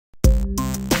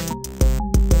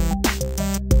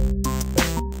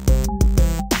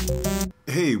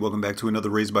Hey, welcome back to another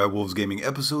Raised by Wolves Gaming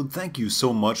episode. Thank you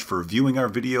so much for viewing our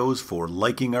videos, for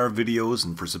liking our videos,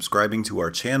 and for subscribing to our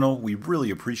channel. We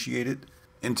really appreciate it.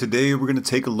 And today we're going to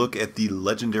take a look at the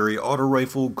legendary auto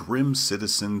rifle Grim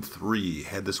Citizen 3.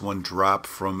 Had this one drop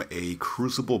from a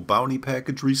Crucible bounty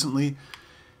package recently.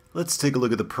 Let's take a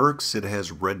look at the perks. It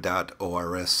has red dot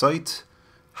ORS sight.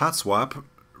 Hot swap.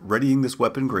 Readying this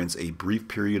weapon grants a brief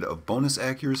period of bonus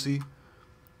accuracy.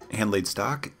 Hand-laid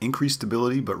stock, increased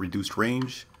stability but reduced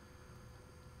range.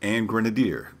 And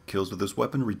Grenadier, kills with this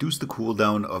weapon reduce the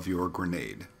cooldown of your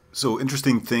grenade. So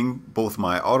interesting thing, both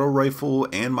my auto rifle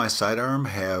and my sidearm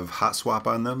have hot swap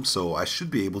on them, so I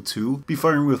should be able to be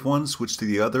firing with one, switch to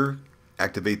the other,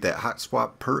 activate that hot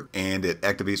swap perk, and it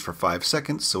activates for 5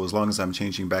 seconds. So as long as I'm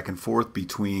changing back and forth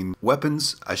between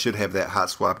weapons, I should have that hot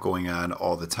swap going on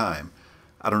all the time.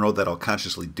 I don't know that I'll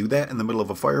consciously do that in the middle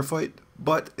of a firefight,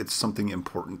 but it's something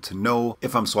important to know.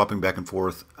 If I'm swapping back and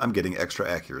forth, I'm getting extra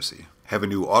accuracy. Have a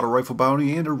new auto rifle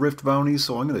bounty and a rift bounty,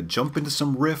 so I'm going to jump into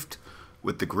some rift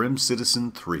with the Grim Citizen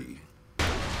 3.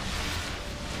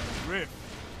 Rift.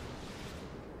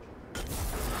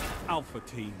 Alpha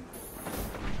team.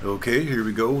 Okay, here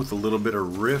we go with a little bit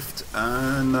of rift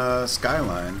on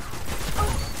Skyline.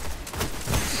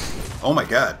 Oh my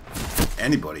god.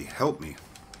 Anybody, help me.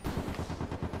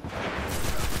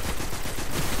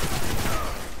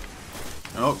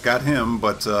 Oh, got him,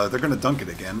 but they're going to dunk it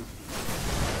again.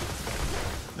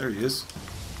 There he is.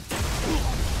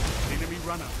 Enemy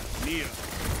runner near.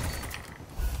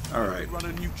 Alright.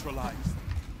 Runner neutralized.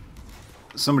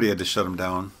 Somebody had to shut him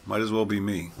down. Might as well be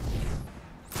me.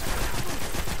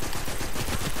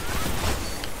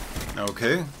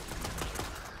 Okay.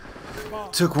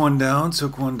 Took one down,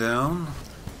 took one down.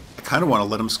 I kind of want to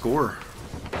let him score.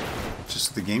 Just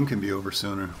so the game can be over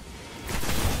sooner.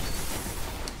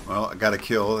 Well, I got a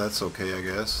kill. That's okay, I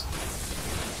guess.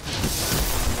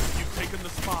 You've taken the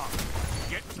spot.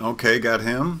 Okay, got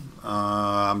him.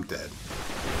 I'm dead.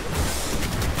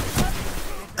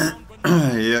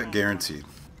 Yeah, guaranteed.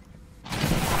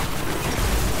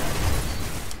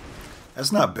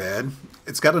 That's not bad.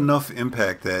 It's got enough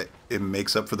impact that it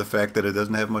makes up for the fact that it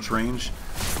doesn't have much range.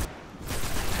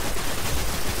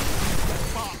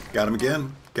 Got him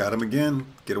again. Got him again.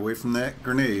 Get away from that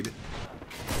grenade.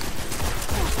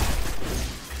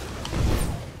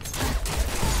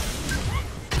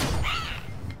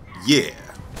 Yeah.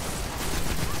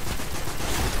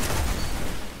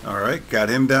 Alright, got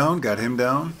him down, got him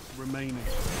down. Remaining.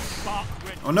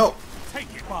 Oh no! Take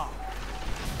it back.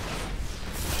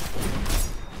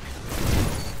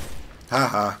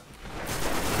 Haha.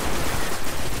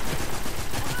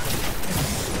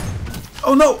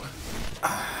 Oh no!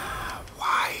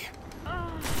 Why?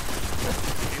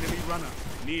 Enemy runner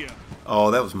near. Oh,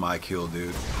 that was my kill,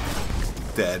 dude.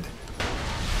 Dead.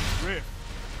 Rift.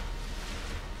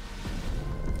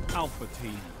 Alpha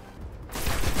team.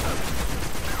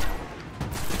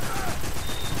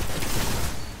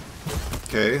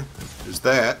 Okay, there's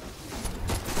that.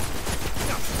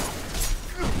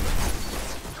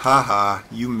 Haha,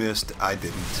 you missed, I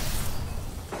didn't.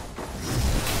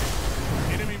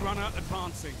 Enemy runner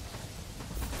advancing.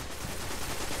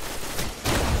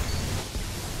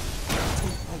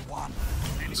 2-for-1.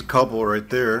 There's a couple right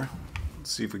there.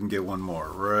 Let's see if we can get one more.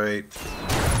 Right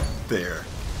there.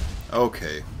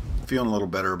 Okay. Feeling a little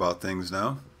better about things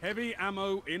now. Heavy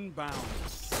ammo inbound.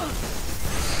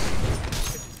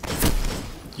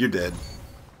 You're dead.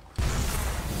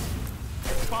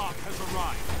 Spark has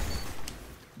arrived.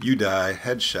 You die.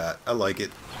 Headshot. I like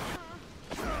it.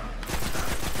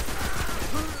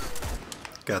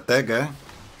 Got that guy.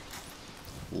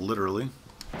 Literally.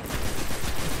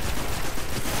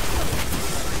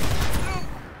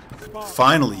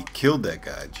 Finally killed that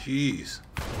guy. Jeez.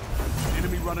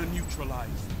 Enemy runner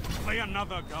neutralized. Play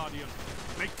another Guardian.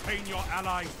 Maintain your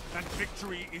allies, and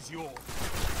victory is yours.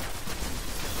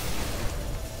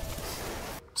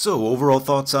 So, overall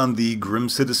thoughts on the Grim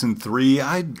Citizen 3.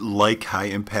 I like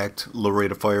high-impact,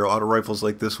 low-rate-of-fire auto rifles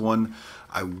like this one.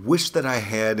 I wish that I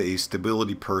had a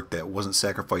stability perk that wasn't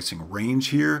sacrificing range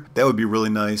here. That would be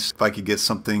really nice. If I could get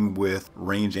something with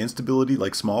range and stability,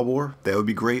 like small bore, that would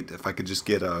be great. If I could just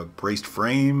get a braced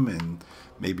frame and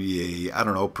maybe a, I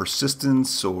don't know,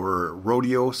 persistence or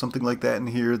rodeo, something like that in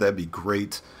here, that'd be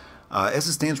great. As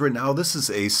it stands right now, this is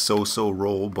a so-so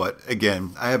roll, but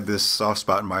again, I have this soft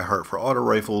spot in my heart for auto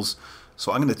rifles,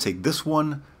 so I'm going to take this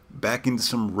one back into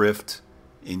some Rift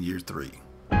in year 3.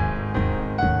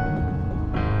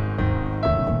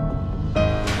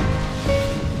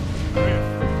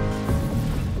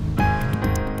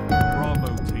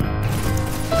 Bravo team.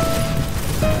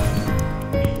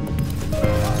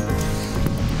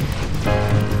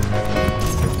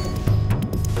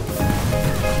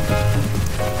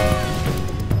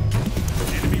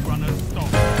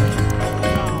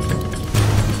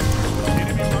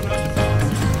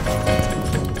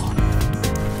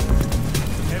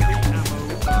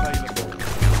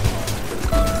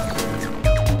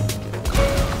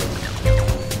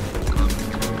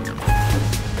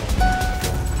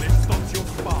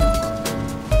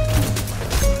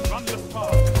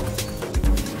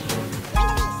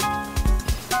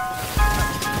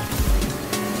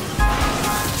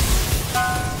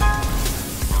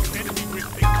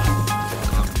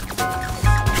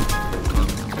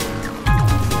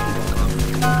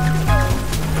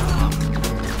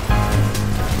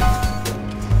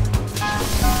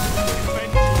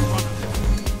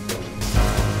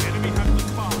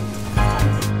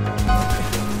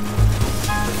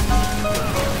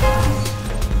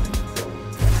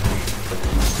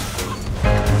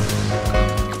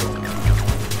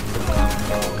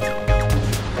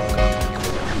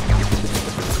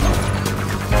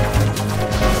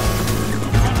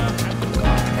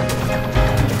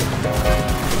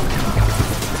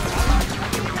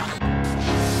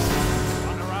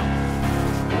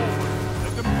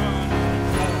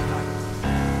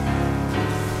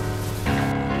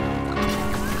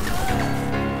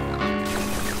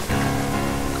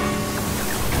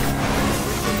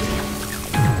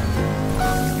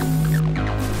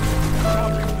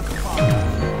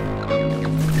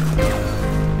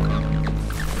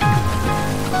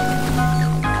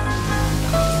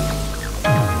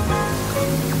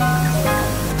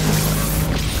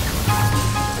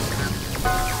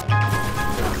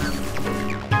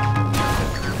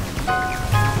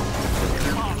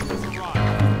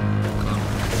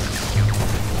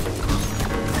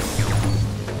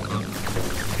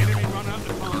 Stand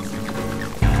upon